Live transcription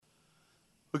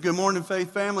Well, good morning,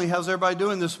 Faith family. How's everybody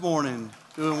doing this morning?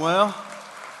 Doing well?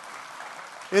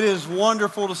 It is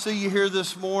wonderful to see you here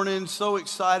this morning. So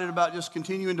excited about just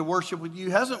continuing to worship with you.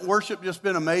 Hasn't worship just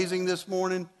been amazing this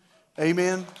morning?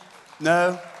 Amen?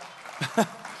 No?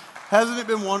 Hasn't it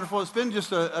been wonderful? It's been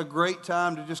just a great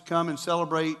time to just come and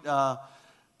celebrate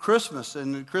Christmas.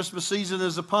 And the Christmas season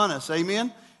is upon us.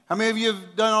 Amen? How many of you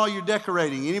have done all your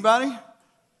decorating? Anybody?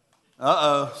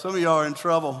 Uh-oh. Some of y'all are in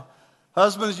trouble.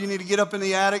 Husbands, you need to get up in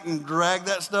the attic and drag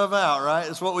that stuff out, right?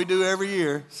 It's what we do every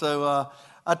year. So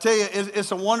I tell you,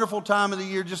 it's a wonderful time of the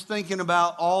year just thinking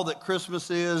about all that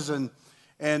Christmas is. And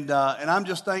I'm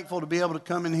just thankful to be able to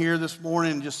come in here this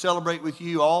morning and just celebrate with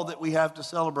you all that we have to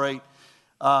celebrate.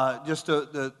 Just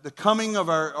the coming of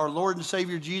our Lord and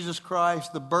Savior Jesus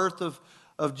Christ, the birth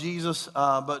of Jesus.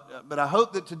 But I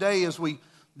hope that today as we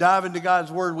dive into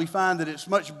God's Word, we find that it's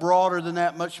much broader than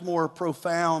that, much more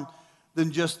profound than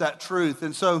just that truth.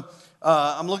 And so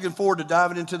I'm looking forward to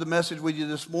diving into the message with you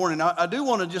this morning. I do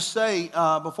want to just say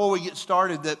before we get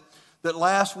started that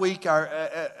last week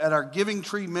at our Giving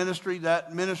Tree ministry,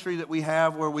 that ministry that we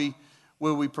have where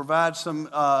we provide some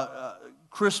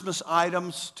Christmas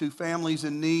items to families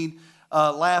in need,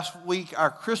 last week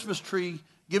our Christmas tree,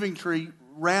 Giving Tree,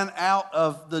 ran out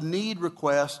of the need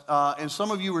request, and some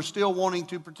of you are still wanting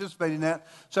to participate in that.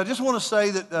 So I just want to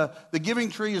say that the Giving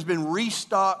Tree has been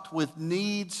restocked with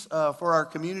needs for our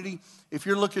community. If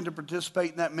you're looking to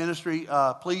participate in that ministry,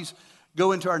 please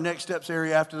go into our Next Steps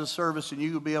area after the service, and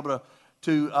you will be able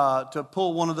to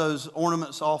pull one of those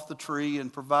ornaments off the tree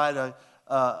and provide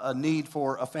a need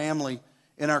for a family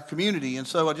in our community. And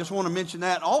so I just want to mention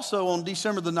that. Also on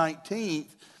December the 19th,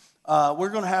 we're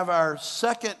going to have our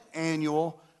second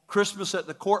annual Christmas at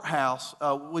the Courthouse,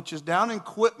 which is down in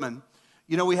Quitman.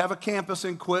 You know, we have a campus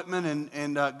in Quitman,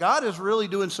 and God is really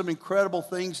doing some incredible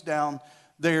things down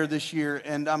there this year,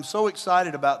 and I'm so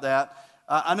excited about that.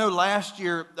 I know last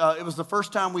year it was the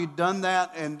first time we'd done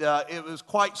that, and it was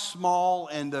quite small,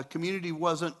 and the community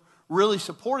wasn't really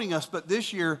supporting us, but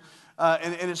this year,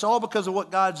 and it's all because of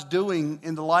what God's doing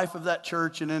in the life of that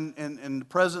church and in the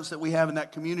presence that we have in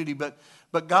that community,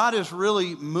 but God is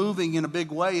really moving in a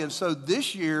big way. And so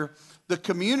this year, the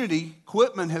community,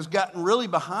 Quitman, has gotten really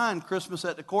behind Christmas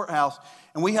at the Courthouse.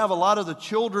 And we have a lot of the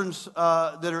children's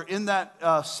that are in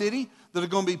that city that are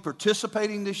going to be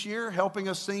participating this year, helping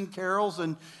us sing carols.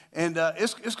 And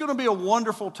it's going to be a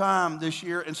wonderful time this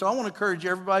year. And so I want to encourage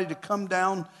everybody to come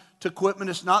down to Quitman.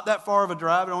 It's not that far of a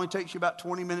drive. It only takes you about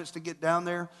 20 minutes to get down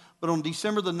there. But on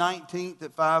December the 19th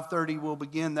at 5:30, we'll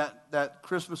begin that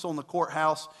Christmas on the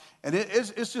Courthouse. And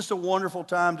it's just a wonderful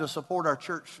time to support our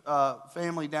church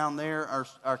family down there,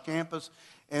 our campus,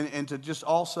 and to just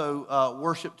also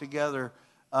worship together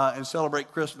and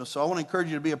celebrate Christmas. So I want to encourage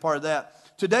you to be a part of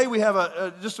that. Today we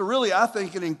have just a really, I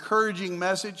think, an encouraging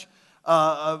message,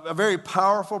 a very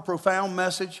powerful, profound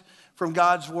message from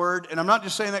God's Word. And I'm not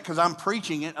just saying that because I'm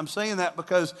preaching it. I'm saying that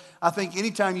because I think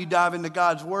anytime you dive into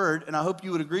God's Word, and I hope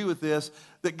you would agree with this,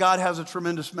 that God has a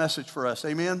tremendous message for us.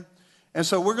 Amen? And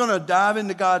so we're going to dive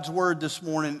into God's Word this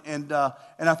morning, and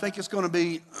I think it's going to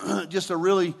be just a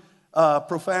really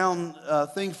profound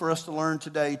thing for us to learn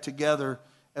today together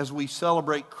as we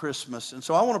celebrate Christmas. And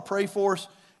so I want to pray for us,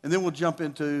 and then we'll jump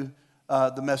into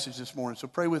the message this morning. So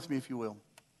pray with me if you will.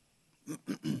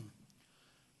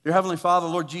 Dear Heavenly Father,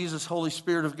 Lord Jesus, Holy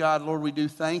Spirit of God, Lord, we do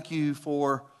thank you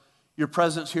for your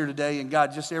presence here today. And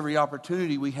God, just every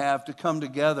opportunity we have to come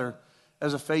together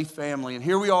as a faith family. And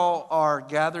here we all are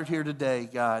gathered here today,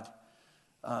 God.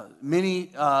 Many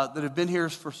that have been here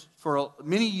for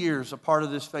many years, a part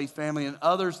of this faith family, and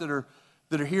others that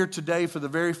are here today for the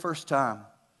very first time.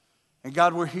 And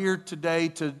God, we're here today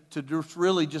to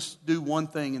really just do one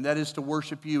thing, and that is to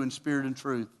worship you in spirit and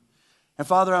truth. And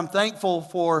Father, I'm thankful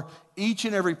for each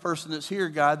and every person that's here,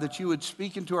 God, that you would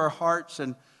speak into our hearts,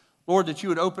 and Lord, that you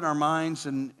would open our minds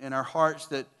and our hearts,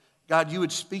 that God, you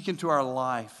would speak into our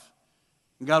life.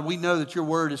 And God, we know that your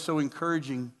word is so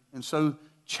encouraging and so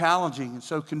challenging and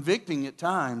so convicting at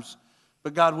times,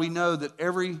 but God, we know that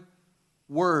every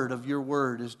word of your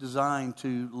word is designed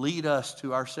to lead us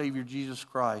to our Savior Jesus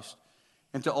Christ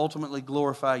and to ultimately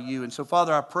glorify you. And so,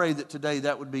 Father, I pray that today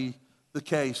that would be the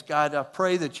case. God, I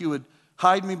pray that you would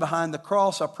hide me behind the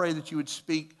cross. I pray that you would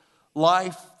speak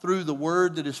life through the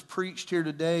word that is preached here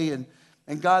today.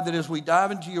 And God, that as we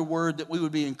dive into your word, that we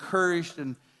would be encouraged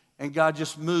and God,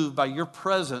 just moved by your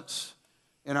presence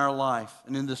in our life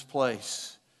and in this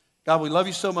place. God, we love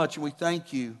you so much and we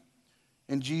thank you.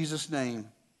 In Jesus' name,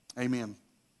 amen.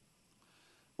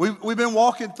 We've been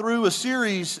walking through a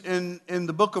series in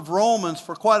the book of Romans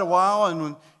for quite a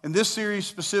while, and this series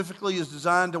specifically is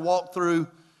designed to walk through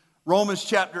Romans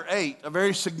chapter 8, a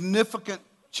very significant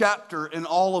chapter in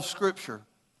all of Scripture.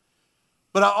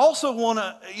 But I also want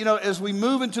to, as we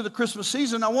move into the Christmas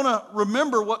season, I want to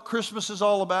remember what Christmas is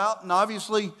all about. And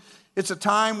obviously, it's a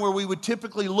time where we would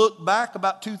typically look back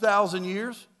about 2,000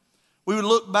 years. We would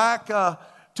look back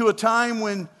to a time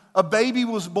when a baby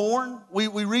was born. We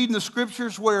read in the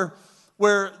Scriptures where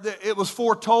it was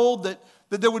foretold that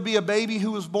there would be a baby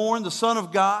who was born, the Son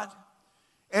of God.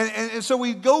 And so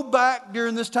we go back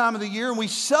during this time of the year and we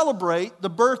celebrate the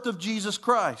birth of Jesus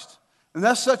Christ. And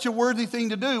that's such a worthy thing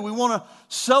to do. We want to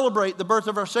celebrate the birth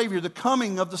of our Savior, the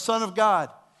coming of the Son of God.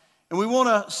 And we want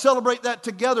to celebrate that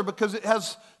together because it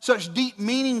has such deep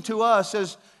meaning to us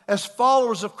as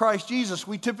followers of Christ Jesus.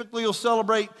 We typically will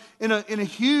celebrate in a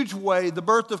huge way the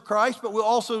birth of Christ, but we'll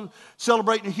also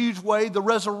celebrate in a huge way the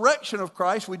resurrection of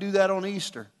Christ. We do that on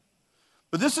Easter.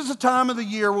 But this is a time of the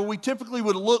year where we typically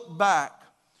would look back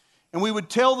and we would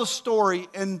tell the story.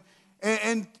 And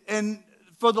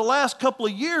for the last couple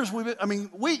of years,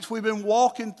 weeks, we've been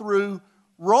walking through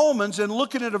Romans and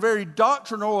looking at a very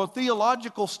doctrinal or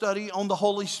theological study on the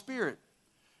Holy Spirit.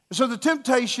 And so the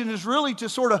temptation is really to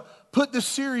sort of put this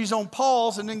series on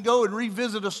pause and then go and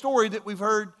revisit a story that we've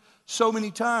heard so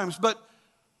many times. But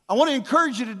I want to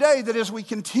encourage you today that as we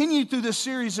continue through this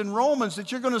series in Romans,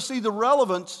 that you're going to see the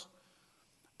relevance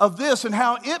of this and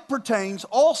how it pertains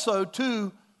also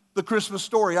to the Christmas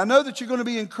story. I know that you're going to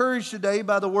be encouraged today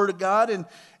by the Word of God, and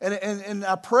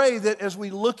I pray that as we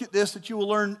look at this, that you will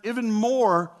learn even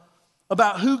more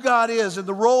about who God is and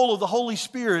the role of the Holy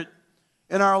Spirit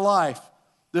in our life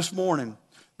this morning.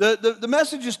 The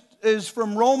message is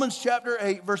from Romans chapter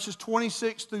 8, verses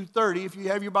 26 through 30. If you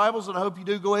have your Bibles, and I hope you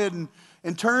do, go ahead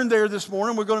and turn there this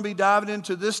morning. We're going to be diving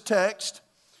into this text,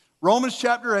 Romans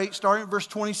chapter 8, starting at verse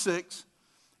 26.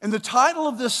 And the title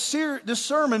of this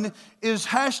sermon is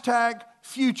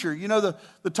 #Future. You know,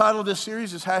 the title of this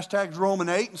series is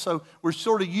 #Roman8, and so we're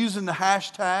sort of using the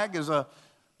hashtag as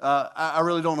I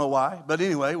really don't know why, but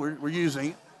anyway, we're using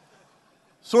it.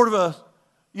 Sort of a,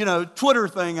 Twitter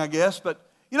thing, I guess, but,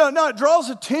 no, it draws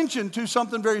attention to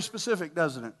something very specific,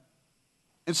 doesn't it?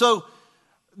 And so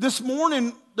this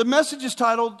morning, the message is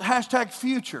titled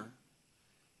 #Future.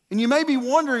 And you may be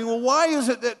wondering, well, why is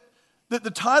it that the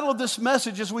title of this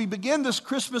message, as we begin this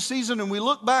Christmas season and we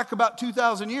look back about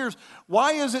 2,000 years,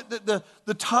 why is it that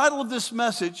the title of this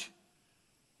message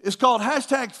is called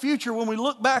 #Future when we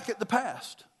look back at the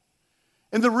past?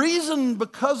 And the reason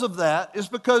because of that is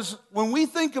because when we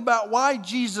think about why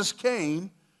Jesus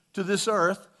came to this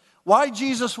earth, why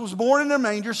Jesus was born in a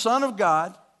manger, Son of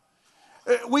God,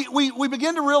 we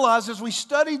begin to realize as we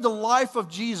study the life of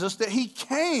Jesus that He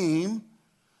came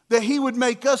that He would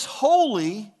make us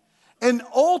holy and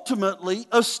ultimately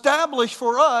establish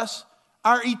for us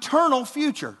our eternal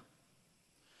future.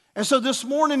 And so this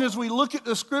morning as we look at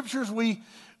the Scriptures, we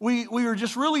are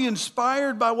just really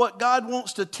inspired by what God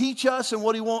wants to teach us and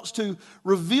what He wants to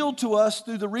reveal to us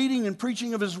through the reading and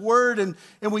preaching of His Word. And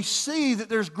we see that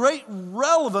there's great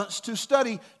relevance to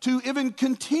study, to even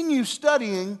continue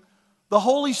studying the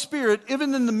Holy Spirit,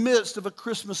 even in the midst of a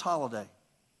Christmas holiday,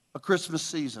 a Christmas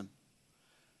season.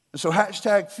 And so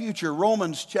 #Future,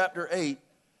 Romans chapter 8,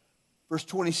 verse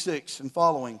 26 and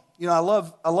following. I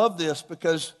love this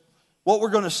because what we're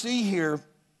going to see here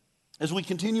as we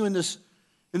continue in this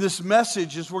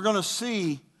message is we're going to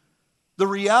see the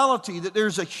reality that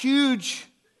there's a huge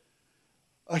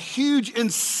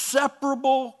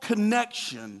inseparable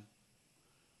connection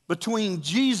between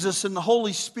Jesus and the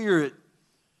Holy Spirit,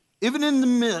 even in the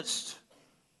midst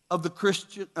of the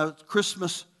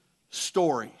Christmas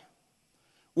story.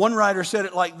 One writer said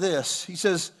it like this. He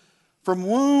says, from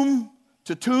womb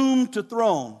to tomb to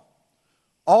throne,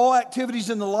 all activities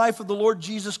in the life of the Lord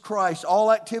Jesus Christ,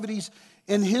 all activities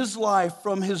in His life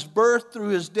from His birth through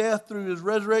His death, through His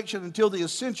resurrection until the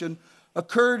ascension,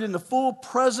 occurred in the full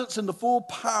presence and the full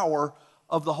power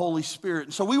of the Holy Spirit.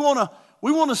 And so we want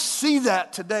to see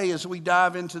that today as we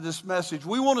dive into this message.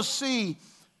 We want to see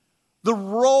the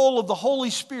role of the Holy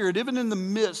Spirit even in the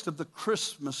midst of the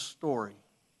Christmas story.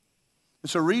 And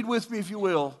so read with me, if you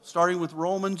will, starting with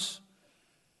Romans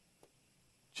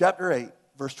chapter 8,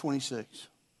 verse 26. It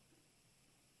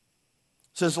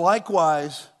says,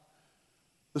 likewise,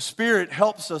 the Spirit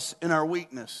helps us in our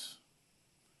weakness.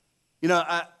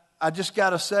 I just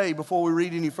got to say before we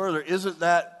read any further, isn't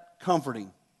that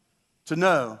comforting to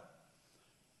know?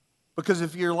 Because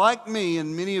if you're like me,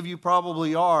 and many of you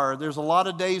probably are, there's a lot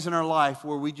of days in our life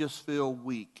where we just feel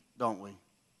weak, don't we?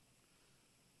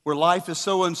 Where life is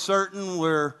so uncertain,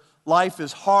 where life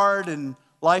is hard and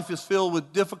life is filled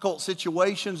with difficult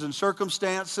situations and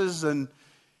circumstances. And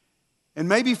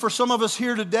maybe for some of us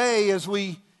here today, as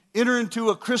we enter into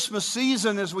a Christmas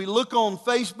season, as we look on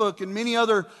Facebook and many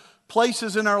other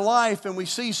places in our life, and we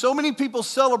see so many people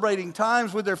celebrating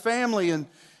times with their family and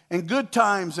good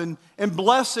times and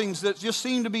blessings that just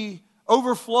seem to be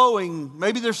overflowing.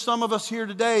 Maybe there's some of us here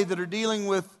today that are dealing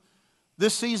with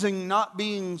this season not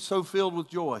being so filled with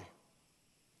joy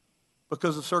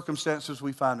because of circumstances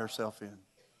we find ourselves in.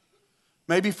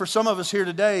 Maybe for some of us here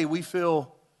today, we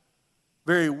feel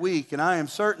very weak, and I am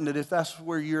certain that if that's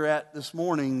where you're at this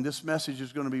morning, this message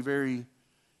is going to be very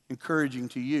encouraging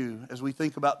to you as we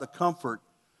think about the comfort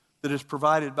that is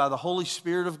provided by the Holy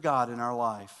Spirit of God in our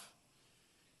life,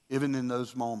 even in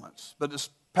those moments. But this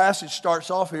passage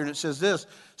starts off here and it says this. It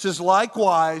says,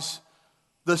 likewise,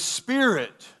 the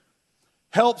Spirit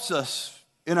helps us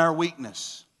in our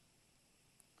weakness.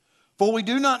 For we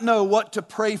do not know what to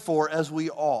pray for as we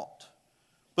ought,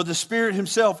 but the Spirit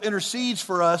Himself intercedes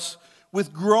for us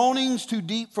with groanings too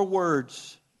deep for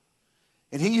words.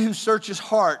 And He who searches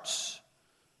hearts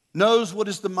knows what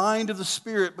is the mind of the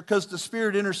Spirit, because the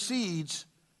Spirit intercedes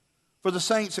for the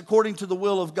saints according to the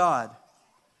will of God.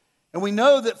 And we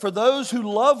know that for those who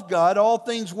love God, all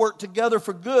things work together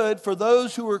for good, for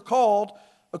those who are called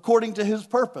according to His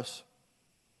purpose.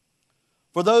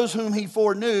 For those whom He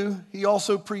foreknew, He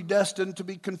also predestined to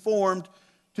be conformed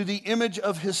to the image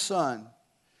of His Son,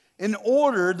 in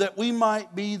order that we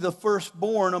might be the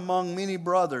firstborn among many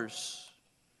brothers.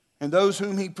 And those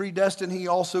whom He predestined, He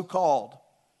also called.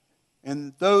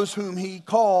 And those whom He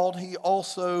called, He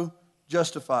also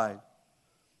justified.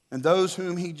 And those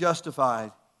whom He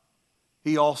justified,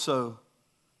 He also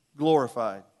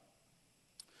glorified.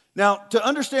 Now, to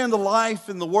understand the life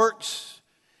and the works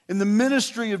and the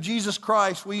ministry of Jesus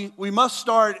Christ, we must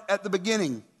start at the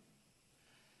beginning.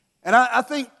 And I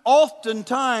think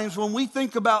oftentimes when we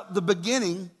think about the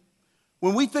beginning,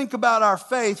 when we think about our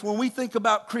faith, when we think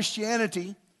about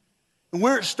Christianity and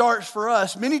where it starts for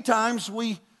us, many times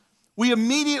we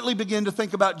immediately begin to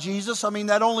think about Jesus. I mean,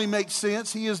 that only makes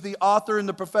sense. He is the author and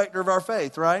the perfecter of our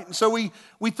faith, right? And so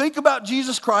we think about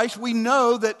Jesus Christ. We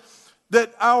know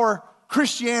that our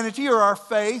Christianity or our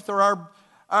faith or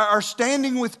our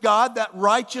standing with God, that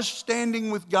righteous standing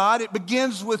with God, it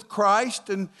begins with Christ.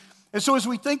 And so as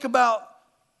we think about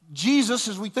Jesus,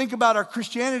 as we think about our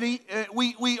Christianity,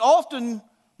 we often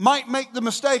might make the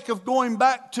mistake of going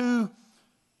back to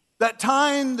that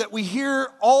time that we hear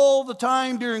all the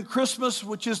time during Christmas,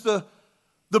 which is the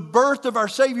birth of our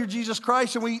Savior Jesus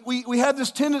Christ. And we have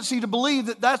this tendency to believe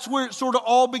that that's where it sort of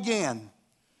all began,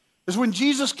 is when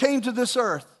Jesus came to this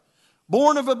earth,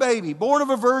 born of a baby, born of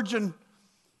a virgin,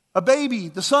 a baby,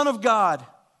 the Son of God,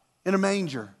 in a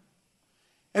manger.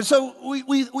 And so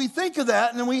we think of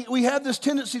that, and then we have this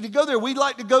tendency to go there. We'd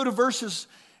like to go to verses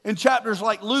in chapters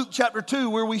like Luke chapter 2,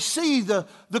 where we see the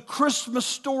Christmas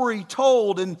story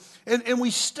told, and we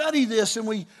study this, and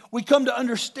we come to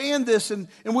understand this, and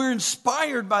we're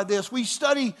inspired by this. We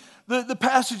study the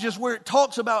passages where it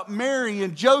talks about Mary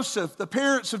and Joseph, the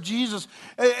parents of Jesus,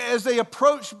 as they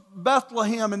approach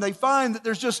Bethlehem, and they find that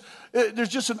there's just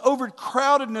an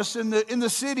overcrowdedness in the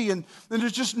city, and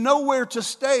there's just nowhere to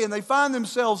stay, and they find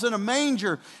themselves in a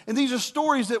manger. And these are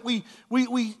stories that we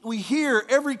hear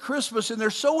every Christmas, and they're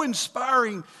so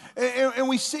inspiring. And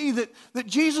we see that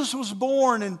Jesus was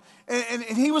born, and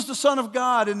He was the Son of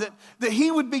God, and that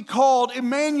He would be called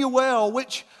Emmanuel,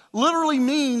 which literally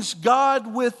means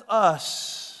God with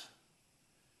us.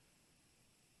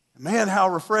 Man, how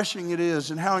refreshing it is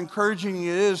and how encouraging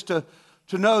it is to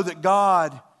know that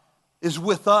God is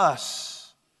with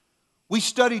us. We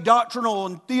study doctrinal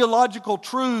and theological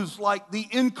truths like the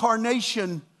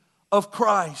incarnation of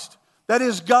Christ. That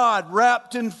is God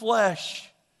wrapped in flesh.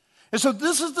 And so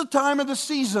this is the time of the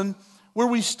season where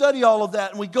we study all of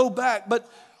that and we go back. But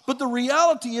the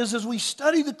reality is, as we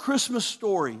study the Christmas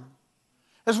story,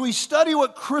 as we study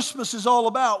what Christmas is all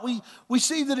about, we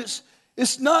see that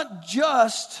it's not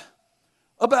just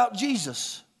about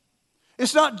Jesus.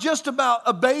 It's not just about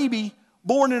a baby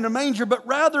born in a manger, but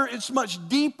rather it's much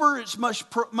deeper, it's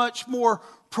much more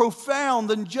profound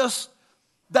than just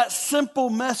that simple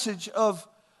message of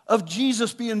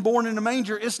Jesus being born in a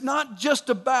manger. It's not just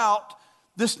about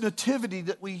this nativity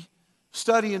that we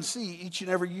study and see each and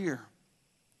every year.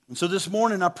 And so this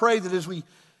morning I pray that as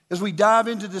we dive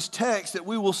into this text, that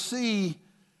we will see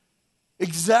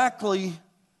exactly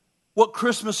what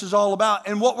Christmas is all about.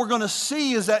 And what we're going to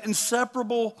see is that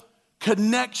inseparable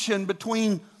connection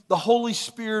between the Holy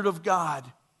Spirit of God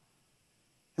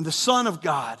and the Son of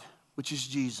God, which is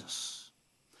Jesus.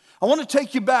 I want to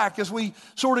take you back as we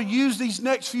sort of use these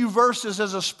next few verses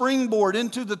as a springboard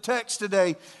into the text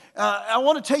today. I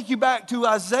want to take you back to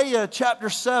Isaiah chapter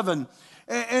 7.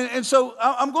 And so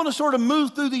I'm going to sort of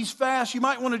move through these fast. You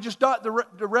might want to just dot the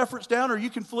reference down, or you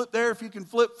can flip there if you can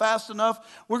flip fast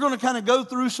enough. We're going to kind of go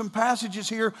through some passages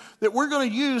here that we're going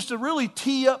to use to really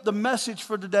tee up the message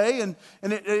for today. And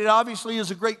it obviously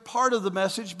is a great part of the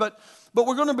message, but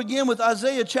we're going to begin with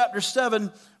Isaiah chapter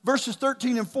 7, verses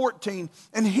 13 and 14.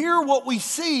 And here what we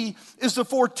see is the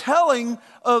foretelling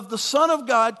of the Son of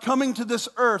God coming to this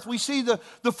earth. We see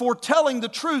the foretelling, the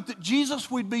truth that Jesus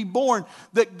would be born,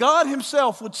 that God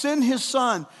himself would send his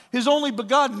Son, his only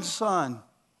begotten Son,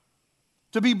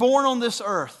 to be born on this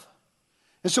earth.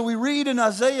 And so we read in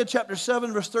Isaiah chapter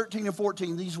 7, verse 13 and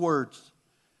 14, these words.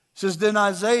 It says, then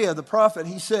Isaiah, the prophet,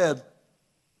 he said,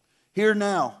 hear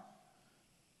now,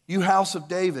 you house of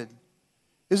David,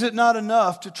 is it not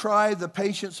enough to try the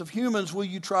patience of humans? Will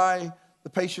you try the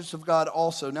patience of God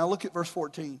also? Now look at verse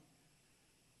 14.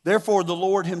 Therefore the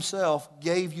Lord himself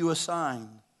gave you a sign.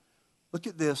 Look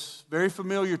at this, very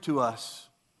familiar to us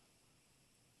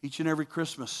each and every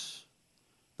Christmas.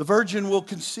 The virgin will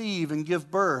conceive and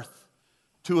give birth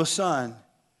to a son,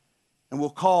 and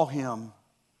will call him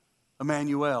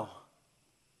Emmanuel,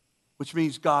 which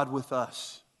means God with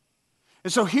us.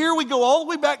 And so here we go all the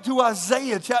way back to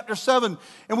Isaiah chapter 7,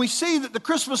 and we see that the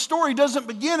Christmas story doesn't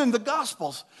begin in the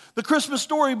Gospels. The Christmas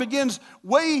story begins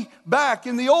way back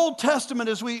in the Old Testament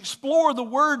as we explore the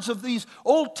words of these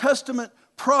Old Testament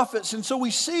prophets. And so we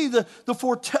see the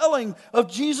foretelling of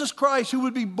Jesus Christ, who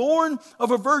would be born of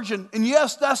a virgin. And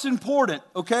yes, that's important,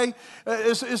 okay?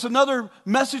 It's another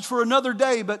message for another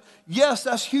day, but yes,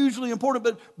 that's hugely important.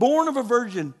 But born of a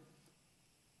virgin,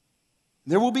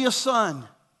 there will be a son.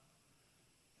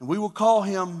 And we will call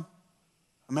him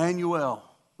Emmanuel,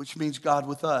 which means God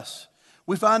with us.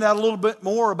 We find out a little bit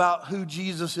more about who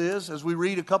Jesus is as we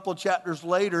read a couple of chapters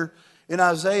later in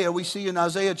Isaiah. We see in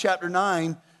Isaiah chapter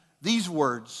 9 these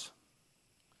words.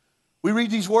 We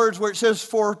read these words where it says,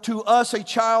 for to us a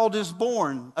child is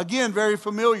born. Again, very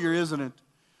familiar, isn't it?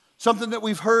 Something that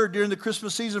we've heard during the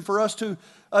Christmas season. For us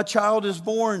a child is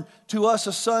born, to us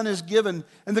a son is given,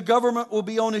 and the government will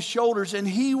be on his shoulders, and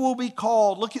he will be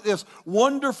called, look at this,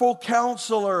 Wonderful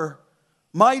Counselor,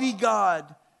 Mighty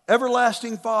God,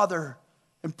 Everlasting Father,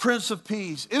 and Prince of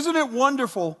Peace. Isn't it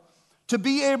wonderful to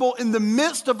be able, in the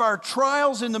midst of our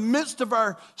trials, in the midst of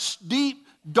our deep,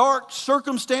 dark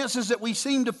circumstances that we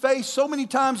seem to face so many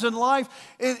times in life,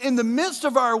 in the midst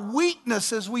of our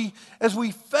weakness as we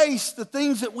face the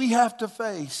things that we have to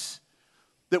face,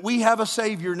 that we have a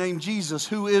Savior named Jesus,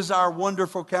 who is our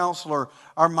wonderful counselor,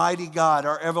 our mighty God,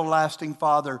 our everlasting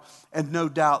Father, and no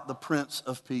doubt the Prince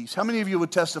of Peace. How many of you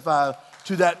would testify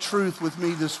to that truth with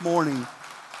me this morning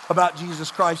about Jesus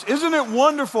Christ? Isn't it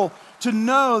wonderful to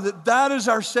know that that is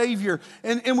our Savior?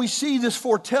 And we see this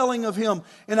foretelling of him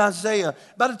in Isaiah.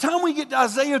 By the time we get to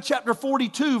Isaiah chapter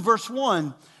 42, verse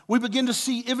 1, we begin to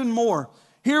see even more.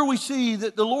 Here we see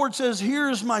that the Lord says,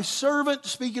 here is my servant,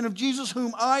 speaking of Jesus,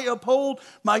 whom I uphold,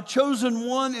 my chosen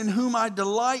one in whom I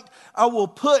delight, I will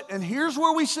put. And here's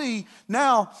where we see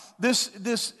now this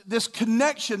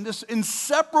connection, this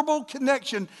inseparable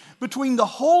connection between the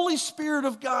Holy Spirit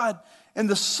of God and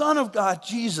the Son of God,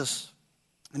 Jesus.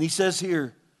 And he says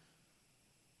here,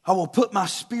 I will put my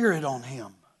spirit on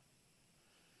him,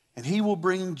 and he will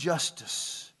bring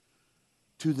justice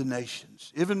to the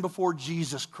nations. Even before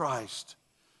Jesus Christ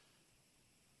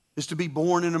is to be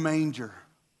born in a manger,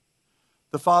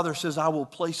 the Father says, I will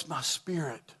place my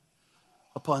spirit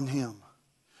upon him.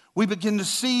 We begin to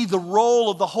see the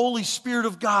role of the Holy Spirit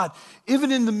of God,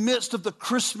 even in the midst of the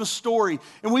Christmas story.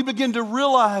 And we begin to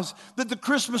realize that the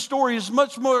Christmas story is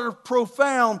much more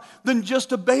profound than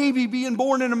just a baby being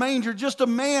born in a manger, just a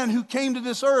man who came to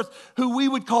this earth who we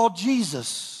would call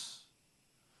Jesus.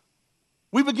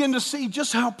 We begin to see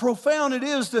just how profound it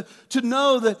is to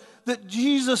know that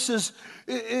Jesus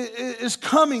is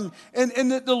coming,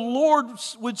 and that the Lord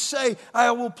would say,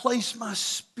 I will place my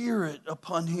spirit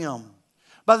upon him.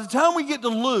 By the time we get to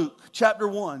Luke chapter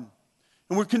 1,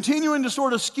 and we're continuing to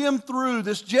sort of skim through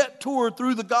this jet tour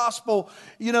through the gospel,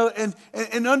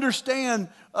 and understand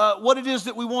what it is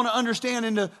that we want to understand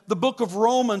in the book of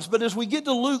Romans. But as we get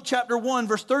to Luke chapter 1,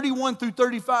 verse 31 through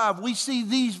 35, we see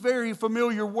these very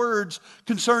familiar words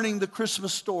concerning the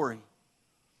Christmas story. It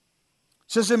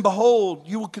says, and behold,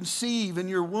 you will conceive in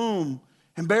your womb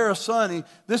and bear a son.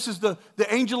 This is the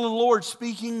angel of the Lord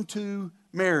speaking to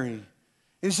Mary.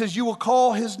 And he says, you will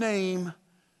call his name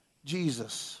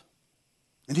Jesus.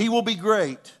 And he will be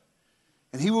great.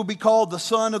 And he will be called the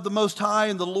Son of the Most High.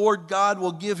 And the Lord God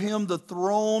will give him the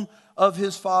throne of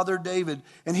his father David.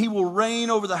 And he will reign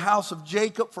over the house of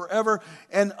Jacob forever.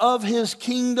 And of his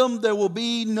kingdom there will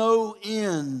be no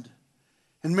end.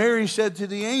 And Mary said to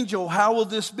the angel, "How will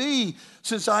this be,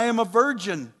 since I am a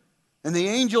virgin?" And the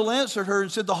angel answered her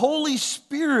and said, "The Holy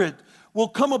Spirit will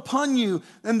come upon you,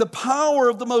 and the power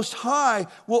of the Most High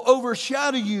will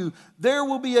overshadow you. There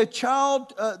will be a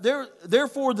child,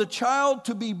 therefore the child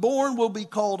to be born will be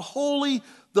called Holy,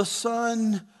 the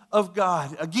Son of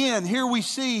God." Again, here we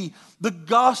see the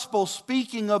gospel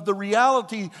speaking of the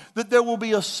reality that there will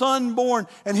be a son born,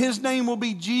 and his name will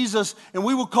be Jesus, and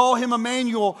we will call him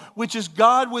Emmanuel, which is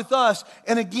God with us.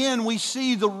 And again, we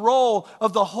see the role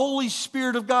of the Holy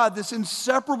Spirit of God, this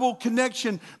inseparable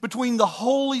connection between the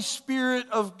Holy Spirit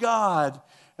of God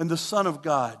and the Son of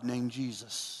God named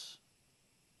Jesus.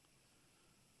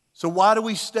 So why do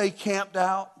we stay camped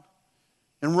out?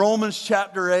 In Romans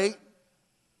chapter 8,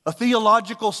 a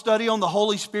theological study on the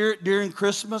Holy Spirit during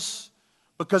Christmas,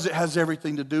 because it has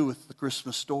everything to do with the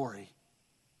Christmas story.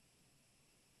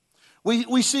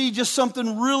 We see just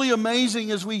something really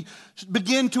amazing as we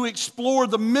begin to explore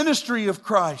the ministry of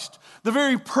Christ, the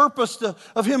very purpose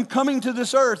of him coming to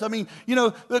this earth. I mean,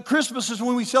 Christmas is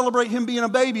when we celebrate him being a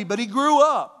baby, but he grew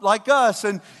up like us,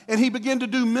 and he began to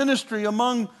do ministry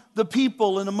among the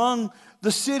people and among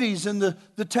the cities and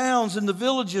the towns and the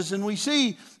villages. And we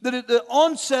see that at the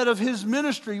onset of his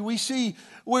ministry, we see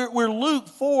where Luke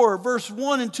 4, verse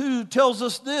 1 and 2 tells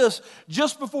us this: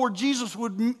 just before Jesus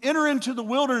would enter into the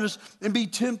wilderness and be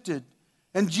tempted.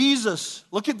 And Jesus,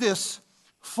 look at this,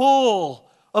 full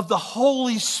of the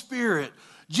Holy Spirit.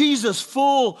 Jesus,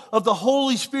 full of the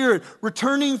Holy Spirit,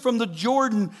 returning from the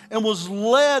Jordan, and was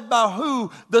led by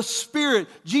who? The Spirit.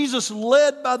 Jesus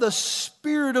led by the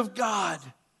Spirit of God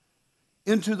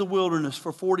into the wilderness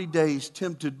for 40 days,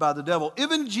 tempted by the devil.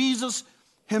 Even Jesus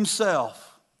himself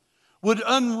would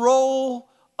unroll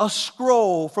a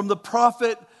scroll from the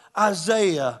prophet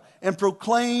Isaiah and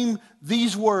proclaim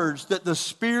these words, that the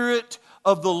Spirit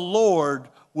of the Lord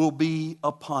will be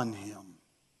upon him.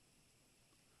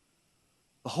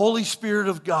 The Holy Spirit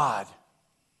of God.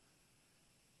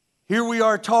 Here we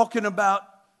are talking about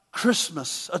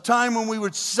Christmas, a time when we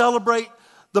would celebrate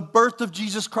the birth of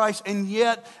Jesus Christ, and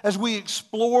yet as we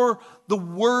explore the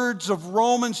words of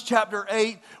Romans chapter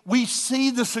 8, we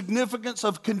see the significance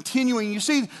of continuing. You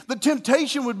see, the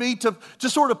temptation would be to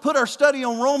sort of put our study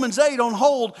on Romans 8 on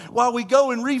hold while we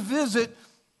go and revisit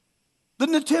the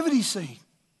nativity scene,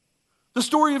 the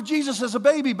story of Jesus as a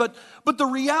baby. But the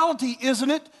reality,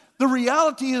 isn't it? The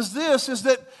reality is this, is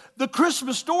that the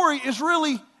Christmas story is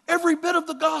really every bit of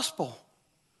the gospel.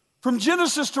 From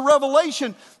Genesis to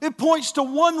Revelation, it points to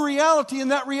one reality,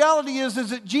 and that reality is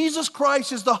that Jesus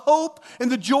Christ is the hope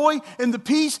and the joy and the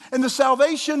peace and the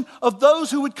salvation of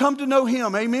those who would come to know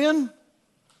him. Amen?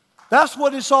 That's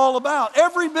what it's all about,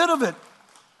 every bit of it.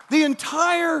 The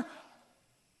entire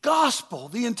gospel,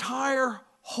 the entire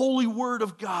holy word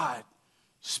of God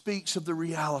speaks of the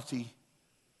reality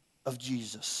of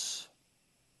Jesus.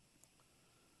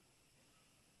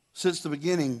 Since the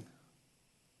beginning,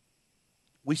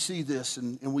 we see this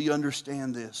and we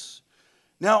understand this.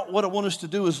 Now, what I want us to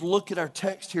do is look at our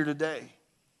text here today.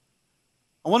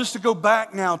 I want us to go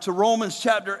back now to Romans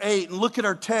chapter 8 and look at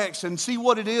our text and see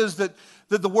what it is that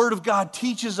the Word of God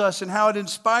teaches us, and how it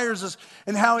inspires us,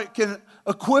 and how it can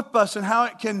equip us, and how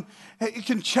it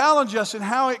can challenge us, and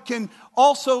how it can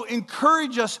also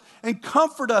encourage us and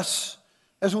comfort us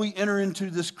as we enter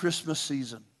into this Christmas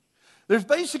season. There's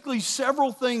basically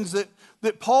several things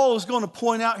that Paul is going to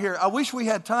point out here. I wish we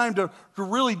had time to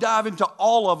really dive into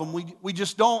all of them. We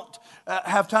just don't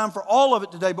have time for all of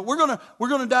it today, but we're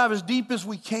going to dive as deep as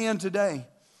we can today.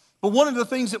 But one of the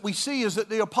things that we see is that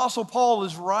the Apostle Paul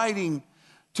is writing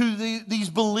to these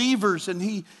believers, and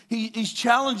he's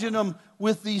challenging them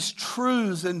with these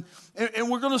truths, and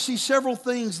we're going to see several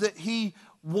things that he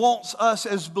wants us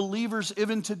as believers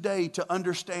even today to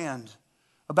understand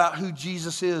about who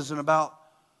Jesus is and about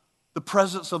the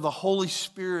presence of the Holy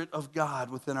Spirit of God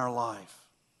within our life.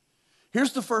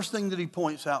 Here's the first thing that he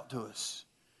points out to us.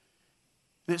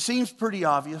 And it seems pretty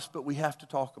obvious, but we have to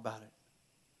talk about it.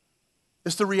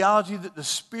 It's the reality that the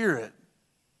Spirit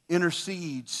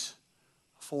intercedes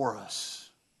for us.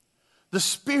 The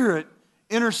Spirit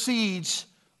intercedes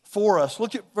for us.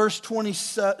 Look at verse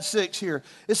 26 here.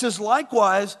 It says,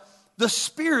 likewise, the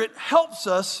Spirit helps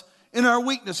us in our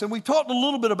weakness. And we talked a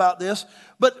little bit about this,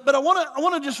 but I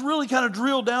want to just really kind of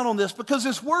drill down on this, because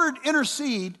this word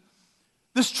intercede,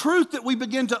 this truth that we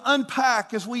begin to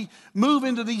unpack as we move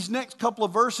into these next couple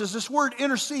of verses, this word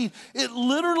intercede, it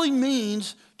literally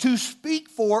means to speak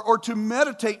for, or to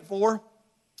meditate for,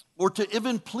 or to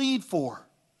even plead for.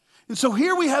 And so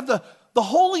here we have the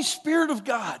Holy Spirit of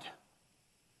God.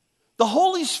 The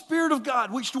Holy Spirit of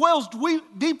God, which dwells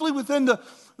deeply within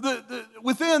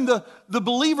within the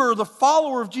believer or the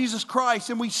follower of Jesus Christ,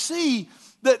 and we see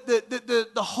that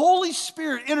the Holy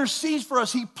Spirit intercedes for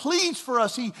us. He pleads for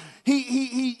us.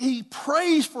 He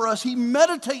prays for us. He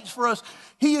meditates for us.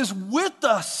 He is with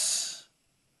us.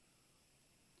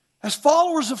 As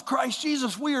followers of Christ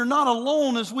Jesus, we are not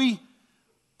alone as we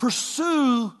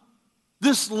pursue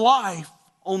this life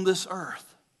on this earth.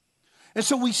 And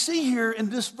so we see here in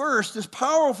this verse, this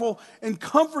powerful and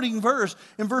comforting verse,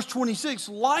 in verse 26,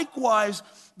 likewise,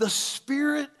 the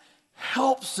Spirit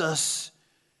helps us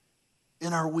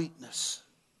in our weakness.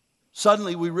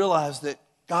 Suddenly we realize that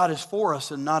God is for us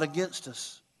and not against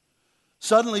us.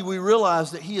 Suddenly we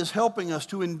realize that He is helping us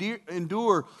to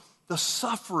endure the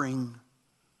suffering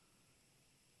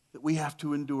that we have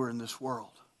to endure in this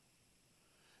world.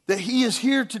 That He is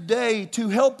here today to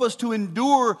help us to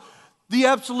endure the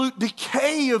absolute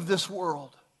decay of this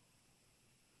world.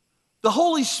 The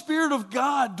Holy Spirit of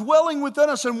God dwelling within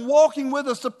us and walking with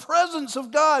us, the presence of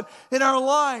God in our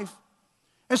life.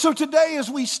 And so today as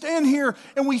we stand here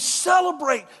and we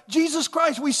celebrate Jesus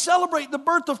Christ, we celebrate the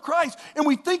birth of Christ, and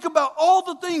we think about all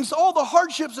the things, all the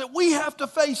hardships that we have to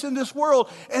face in this world,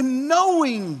 and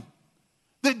knowing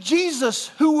that Jesus,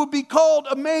 who will be called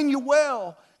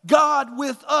Emmanuel, God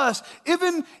with us,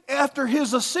 even after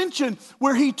His ascension,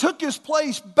 where He took His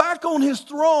place back on His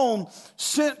throne,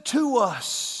 sent to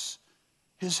us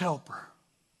His helper,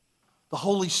 the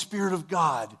Holy Spirit of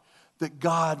God, that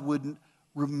God would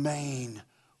remain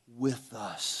with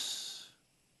us.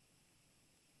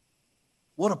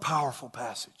 What a powerful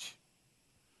passage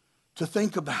to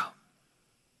think about,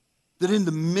 that in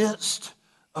the midst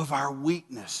of our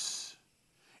weakness,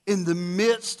 in the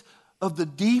midst of the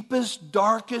deepest,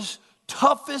 darkest,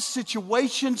 toughest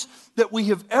situations that we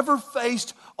have ever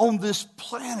faced on this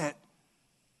planet,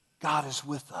 God is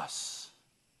with us.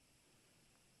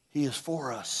 He is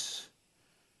for us,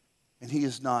 and He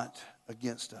is not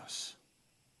against us.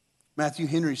 Matthew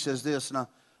Henry says this, and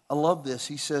I love this.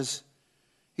 He says,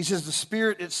 the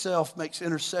Spirit itself makes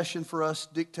intercession for us,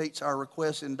 dictates our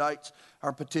requests, indicts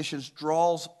our petitions,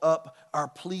 draws up our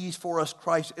pleas for us.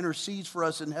 Christ intercedes for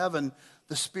us in heaven.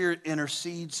 The Spirit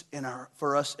intercedes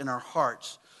for us in our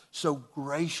hearts. So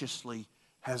graciously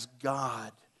has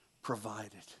God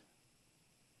provided.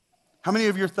 How many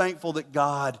of you are thankful that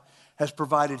God has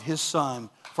provided His Son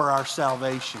for our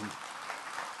salvation?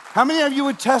 How many of you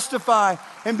would testify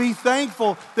and be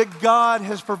thankful that God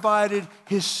has provided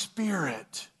His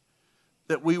Spirit,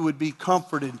 that we would be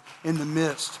comforted in the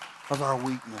midst of our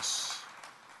weakness?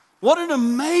 What an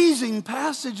amazing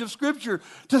passage of Scripture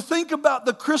to think about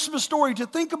the Christmas story, to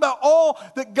think about all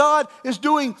that God is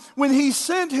doing when He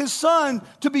sent His Son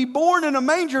to be born in a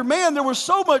manger. Man, there was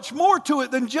so much more to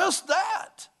it than just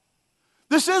that.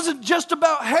 This isn't just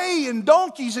about hay and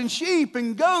donkeys and sheep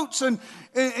and goats and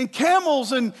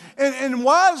camels and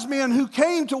wise men who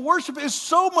came to worship. It's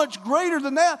so much greater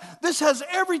than that. This has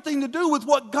everything to do with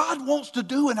what God wants to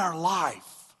do in our life.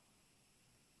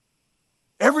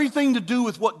 Everything to do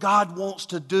with what God wants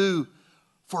to do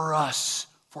for us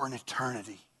for an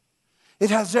eternity. It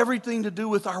has everything to do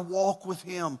with our walk with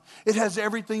Him. It has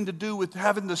everything to do with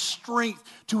having the strength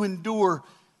to endure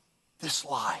this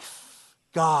life.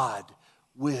 God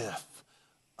with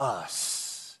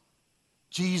us.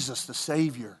 Jesus, the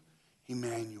Savior,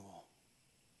 Emmanuel.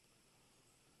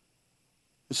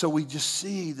 And so we just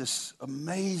see this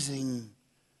amazing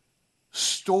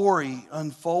story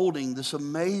unfolding, this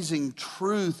amazing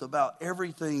truth about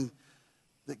everything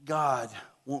that God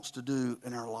wants to do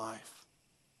in our life.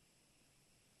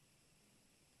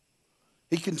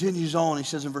 He continues on, he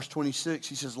says in verse 26,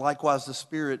 he says, likewise the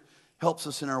Spirit helps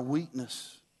us in our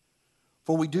weakness.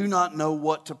 For we do not know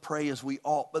what to pray as we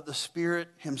ought, but the Spirit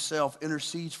Himself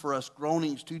intercedes for us,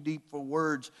 groanings too deep for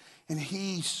words. And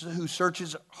He who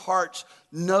searches hearts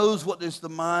knows what is the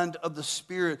mind of the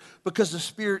Spirit, because the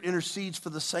Spirit intercedes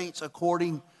for the saints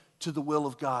according to the will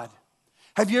of God.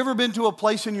 Have you ever been to a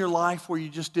place in your life where you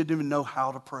just didn't even know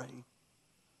how to pray?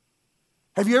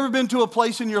 Have you ever been to a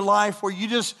place in your life where you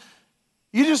just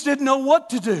didn't know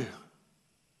what to do?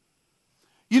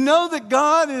 You know that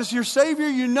God is your Savior.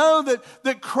 You know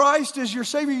that Christ is your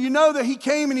Savior. You know that He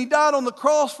came and He died on the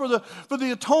cross for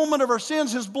the atonement of our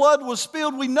sins. His blood was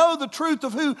spilled. We know the truth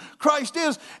of who Christ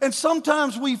is. And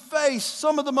sometimes we face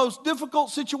some of the most difficult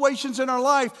situations in our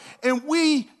life, and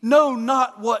we know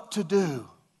not what to do.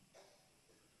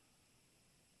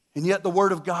 And yet the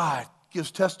Word of God gives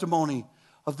testimony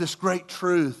of this great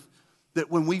truth,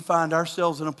 that when we find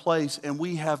ourselves in a place and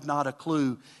we have not a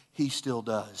clue, He still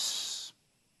does.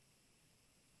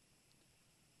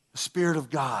 The Spirit of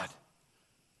God,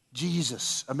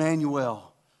 Jesus,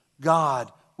 Emmanuel, God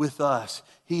with us.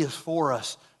 He is for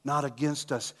us, not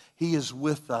against us. He is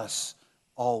with us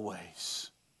always.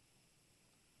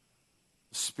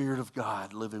 The Spirit of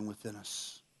God living within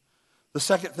us. The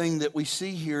second thing that we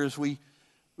see here as we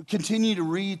continue to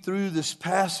read through this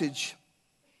passage,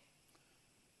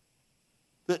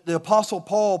 that the Apostle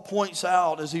Paul points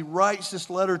out as he writes this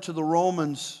letter to the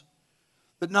Romans,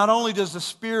 that not only does the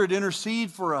Spirit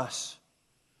intercede for us,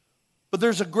 but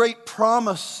there's a great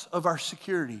promise of our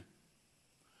security.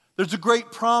 There's a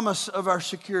great promise of our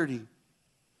security.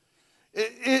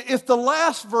 If the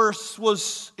last verse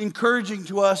was encouraging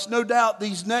to us, no doubt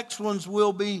these next ones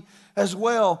will be as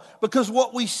well. Because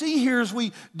what we see here as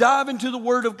we dive into the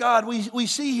Word of God, we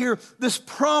see here this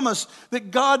promise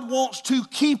that God wants to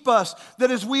keep us,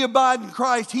 that as we abide in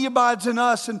Christ, He abides in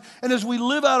us. And as we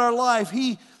live out our life,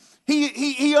 He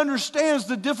understands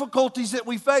the difficulties that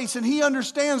we face, and He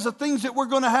understands the things that we're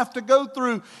going to have to go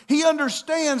through. He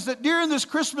understands that during this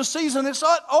Christmas season, it's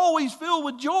not always filled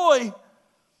with joy.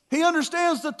 He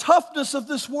understands the toughness of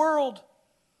this world.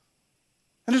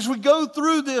 And as we go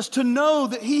through this, to know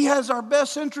that He has our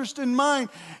best interest in mind.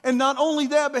 And not only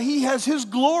that, but He has His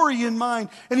glory in mind.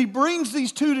 And He brings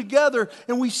these two together.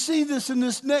 And we see this in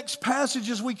this next passage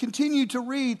as we continue to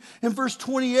read in verse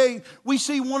 28. We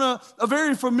see a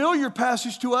very familiar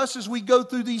passage to us as we go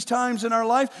through these times in our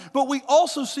life. But we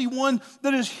also see one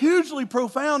that is hugely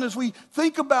profound as we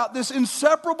think about this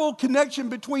inseparable connection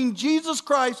between Jesus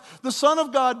Christ, the Son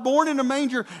of God, born in a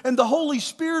manger, and the Holy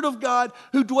Spirit of God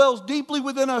who dwells deeply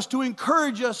within us to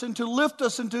encourage us and to lift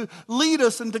us and to lead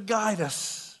us and to guide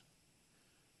us.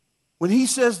 When He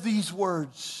says these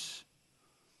words,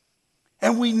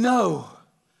 and we know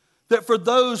that for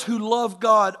those who love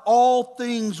God, all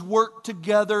things work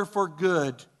together for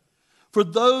good, for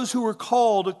those who are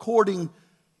called according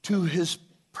to His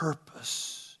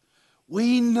purpose.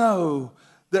 We know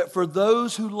that for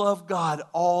those who love God,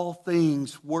 all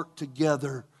things work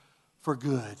together for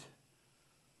good.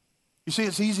 You see,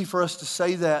 it's easy for us to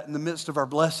say that in the midst of our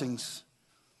blessings.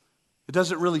 It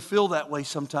doesn't really feel that way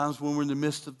sometimes when we're in the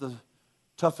midst of the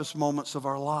toughest moments of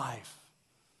our life.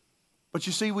 But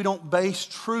you see, we don't base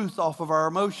truth off of our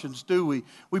emotions, do we?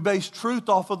 We base truth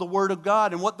off of the Word of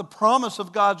God. And what the promise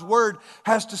of God's Word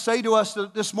has to say to us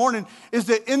this morning is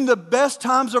that in the best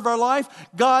times of our life,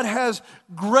 God has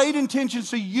great intentions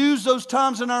to use those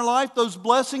times in our life, those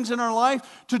blessings in our life,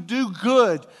 to do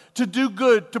good,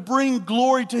 to bring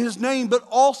glory to His name. But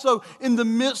also in the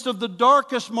midst of the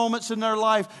darkest moments in our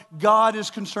life, God is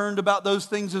concerned about those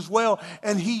things as well.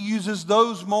 And He uses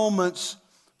those moments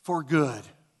for good.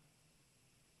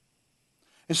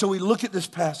 And so we look at this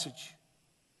passage,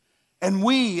 and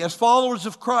we, as followers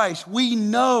of Christ, we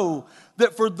know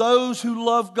that for those who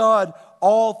love God,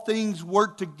 all things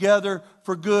work together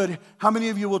for good. How many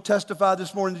of you will testify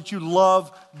this morning that you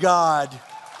love God?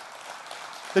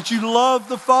 That you love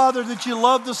the Father, that you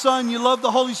love the Son, you love the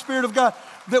Holy Spirit of God,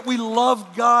 that we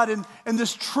love God. And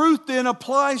this truth then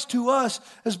applies to us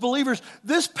as believers.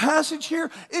 This passage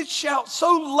here, it shouts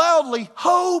so loudly,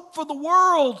 hope for the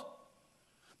world.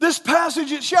 This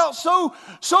passage, it shouts so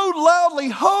loudly,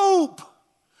 hope.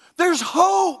 There's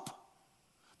hope.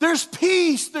 There's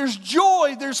peace. There's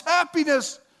joy. There's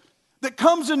happiness that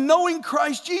comes in knowing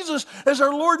Christ Jesus as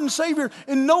our Lord and Savior,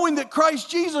 and knowing that Christ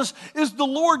Jesus is the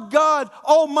Lord God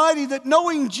Almighty, that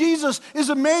knowing Jesus is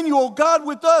Emmanuel, God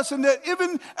with us, and that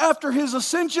even after His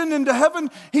ascension into heaven,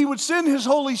 He would send His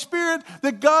Holy Spirit,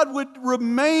 that God would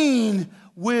remain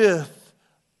with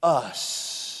us.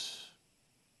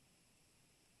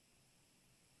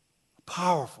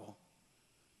 Powerful,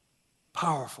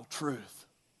 powerful truth.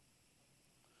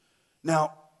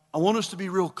 Now, I want us to be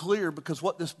real clear, because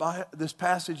what this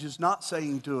passage is not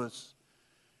saying to us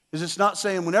is it's not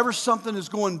saying whenever something is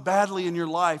going badly in your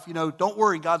life, don't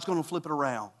worry, God's going to flip it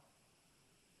around.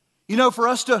 For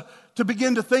us to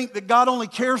begin to think that God only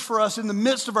cares for us in the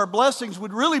midst of our blessings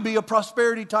would really be a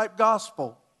prosperity type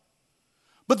gospel.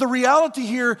 But the reality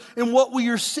here in what we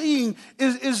are seeing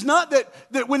is not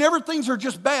that whenever things are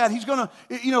just bad, He's going to,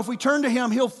 if we turn to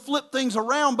Him, He'll flip things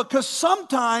around, because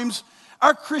sometimes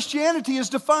our Christianity is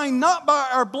defined not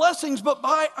by our blessings, but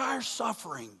by our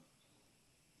suffering.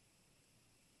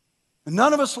 And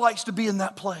none of us likes to be in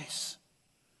that place.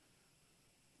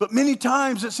 But many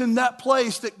times it's in that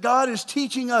place that God is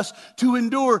teaching us to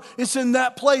endure. It's in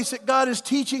that place that God is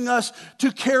teaching us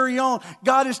to carry on.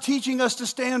 God is teaching us to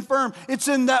stand firm. It's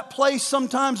in that place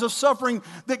sometimes of suffering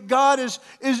that God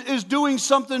is doing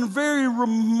something very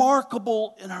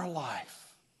remarkable in our life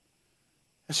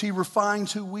as He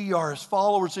refines who we are as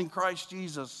followers in Christ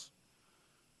Jesus.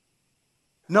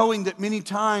 Knowing that many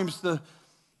times the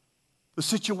The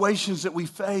situations that we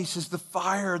face is the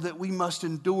fire that we must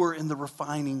endure in the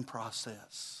refining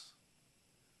process.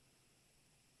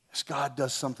 As God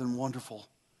does something wonderful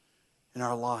in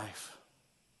our life.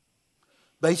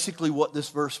 Basically, what this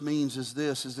verse means is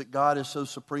this, is that God is so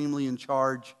supremely in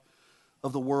charge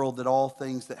of the world that all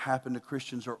things that happen to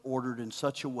Christians are ordered in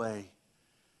such a way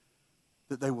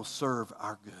that they will serve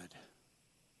our good.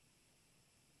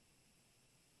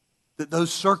 That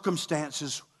those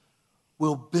circumstances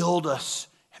will build us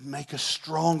and make us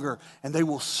stronger, and they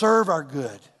will serve our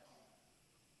good.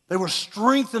 They will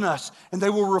strengthen us, and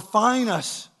they will refine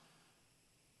us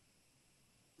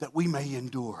that we may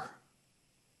endure.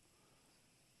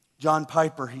 John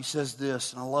Piper, he says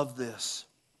this, and I love this.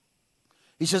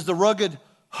 He says, the rugged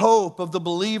hope of the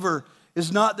believer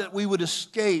is not that we would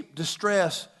escape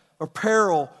distress or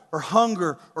peril or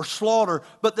hunger or slaughter,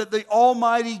 but that the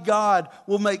Almighty God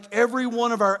will make every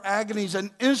one of our agonies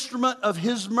an instrument of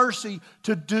His mercy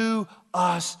to do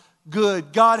us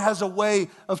good. God has a way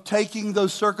of taking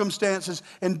those circumstances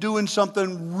and doing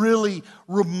something really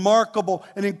remarkable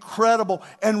and incredible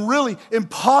and really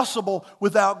impossible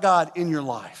without God in your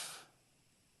life.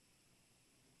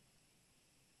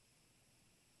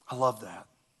 I love that.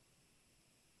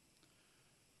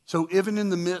 So even in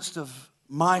the midst of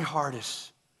my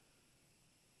hardest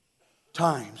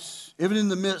times, even in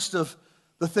the midst of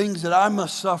the things that I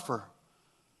must suffer,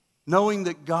 knowing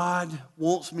that God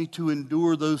wants me to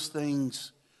endure those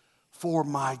things for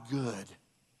my good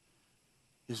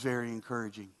is very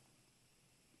encouraging.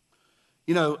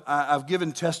 You know, I've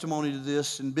given testimony to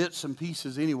this in bits and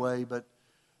pieces anyway, but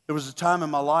there was a time in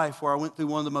my life where I went through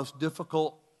one of the most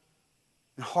difficult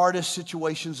and hardest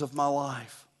situations of my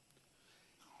life.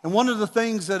 And one of the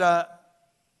things that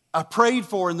I prayed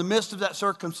for in the midst of that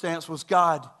circumstance was,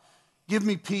 God, give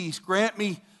me peace, grant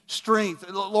me strength.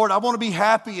 Lord, I want to be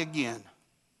happy again.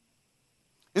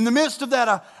 In the midst of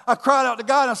that, I cried out to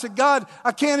God and I said, God,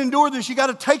 I can't endure this. You got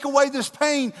to take away this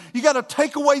pain. You got to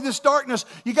take away this darkness.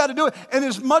 You got to do it. And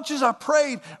as much as I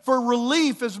prayed for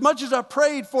relief, as much as I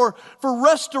prayed for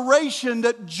restoration,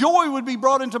 that joy would be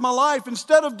brought into my life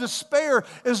instead of despair,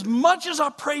 as much as I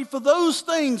prayed for those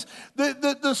things,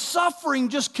 the suffering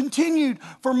just continued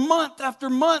for month after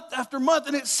month after month.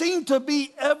 And it seemed to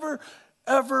be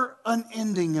ever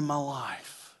unending in my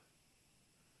life.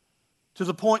 To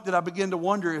the point that I began to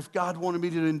wonder if God wanted me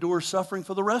to endure suffering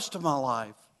for the rest of my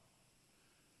life.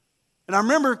 And I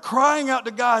remember crying out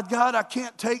to God, God, I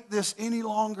can't take this any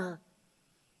longer.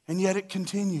 And yet it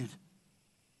continued.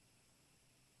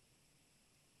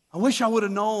 I wish I would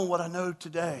have known what I know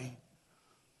today.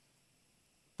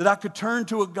 That I could turn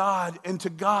to a God, and to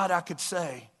God I could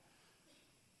say,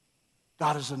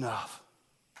 God is enough.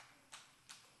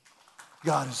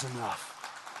 God is enough.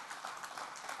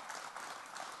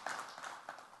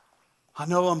 I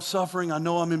know I'm suffering. I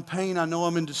know I'm in pain. I know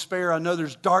I'm in despair. I know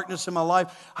there's darkness in my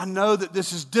life. I know that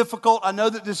this is difficult. I know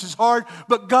that this is hard,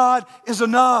 but God is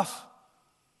enough.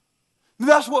 And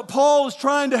that's what Paul is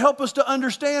trying to help us to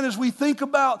understand as we think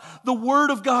about the Word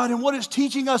of God and what it's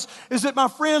teaching us is that, my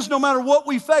friends, no matter what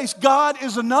we face, God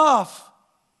is enough.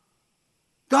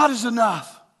 God is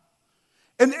enough.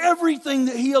 And everything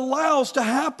that He allows to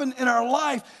happen in our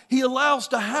life, He allows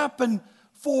to happen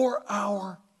for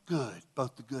our good,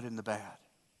 both the good and the bad.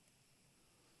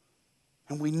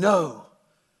 And we know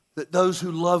that those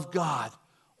who love God,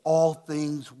 all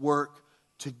things work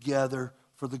together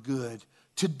for the good.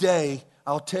 Today,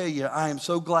 I'll tell you, I am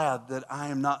so glad that I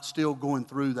am not still going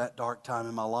through that dark time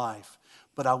in my life.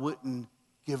 But I wouldn't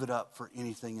give it up for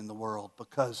anything in the world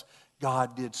because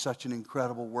God did such an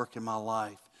incredible work in my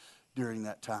life during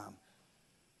that time.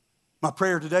 My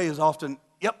prayer today is often,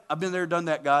 yep, I've been there, done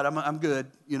that, God. I'm good.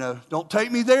 You know, don't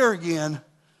take me there again.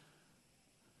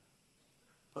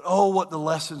 But oh, what the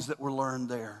lessons that were learned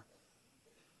there.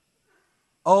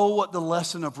 Oh, what the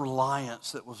lesson of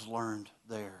reliance that was learned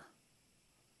there.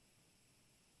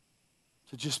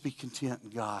 To just be content in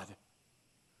God.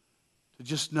 To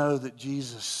just know that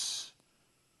Jesus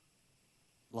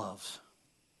loves.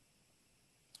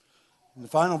 In the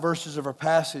final verses of our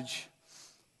passage,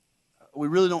 we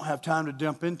really don't have time to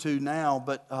jump into now,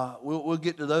 but we'll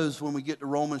get to those when we get to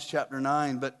Romans chapter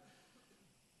 9.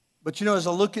 But you know, as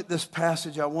I look at this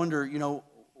passage, I wonder, you know,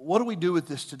 what do we do with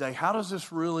this today? How does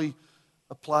this really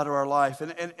apply to our life?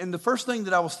 And the first thing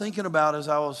that I was thinking about as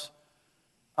I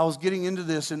was getting into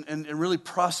this and really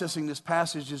processing this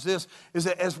passage is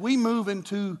that as we move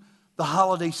into the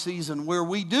holiday season where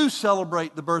we do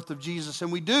celebrate the birth of Jesus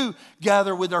and we do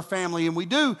gather with our family and we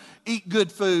do eat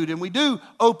good food and we do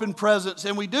open presents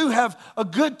and we do have a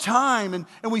good time and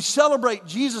we celebrate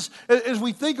Jesus, as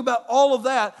we think about all of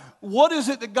that, what is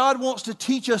it that God wants to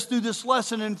teach us through this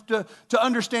lesson and to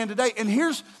understand today? And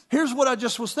here's what I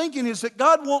just was thinking is that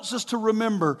God wants us to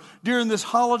remember during this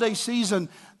holiday season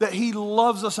that He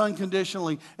loves us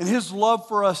unconditionally. And His love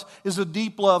for us is a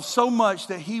deep love, so much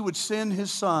that He would send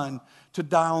His Son to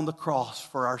die on the cross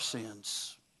for our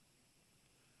sins.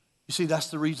 You see, that's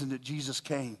the reason that Jesus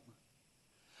came.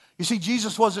 You see,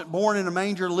 Jesus wasn't born in a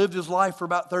manger, lived His life for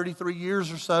about 33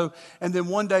 years or so, and then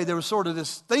one day there was sort of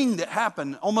this thing that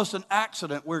happened, almost an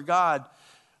accident, where God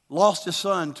lost His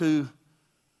Son to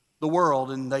the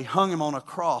world and they hung Him on a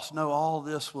cross. No, all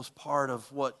this was part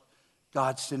of what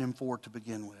God sent Him for to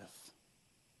begin with.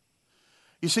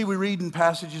 You see, we read in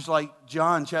passages like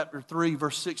John chapter 3,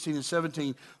 verse 16 and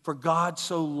 17, for God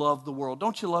so loved the world.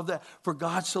 Don't you love that? For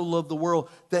God so loved the world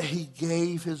that He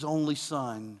gave His only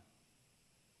Son,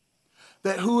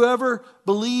 that whoever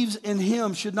believes in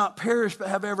Him should not perish but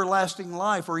have everlasting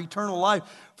life or eternal life.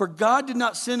 For God did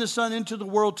not send His Son into the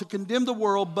world to condemn the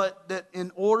world, but that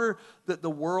in order that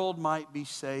the world might be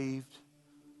saved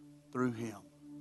through Him.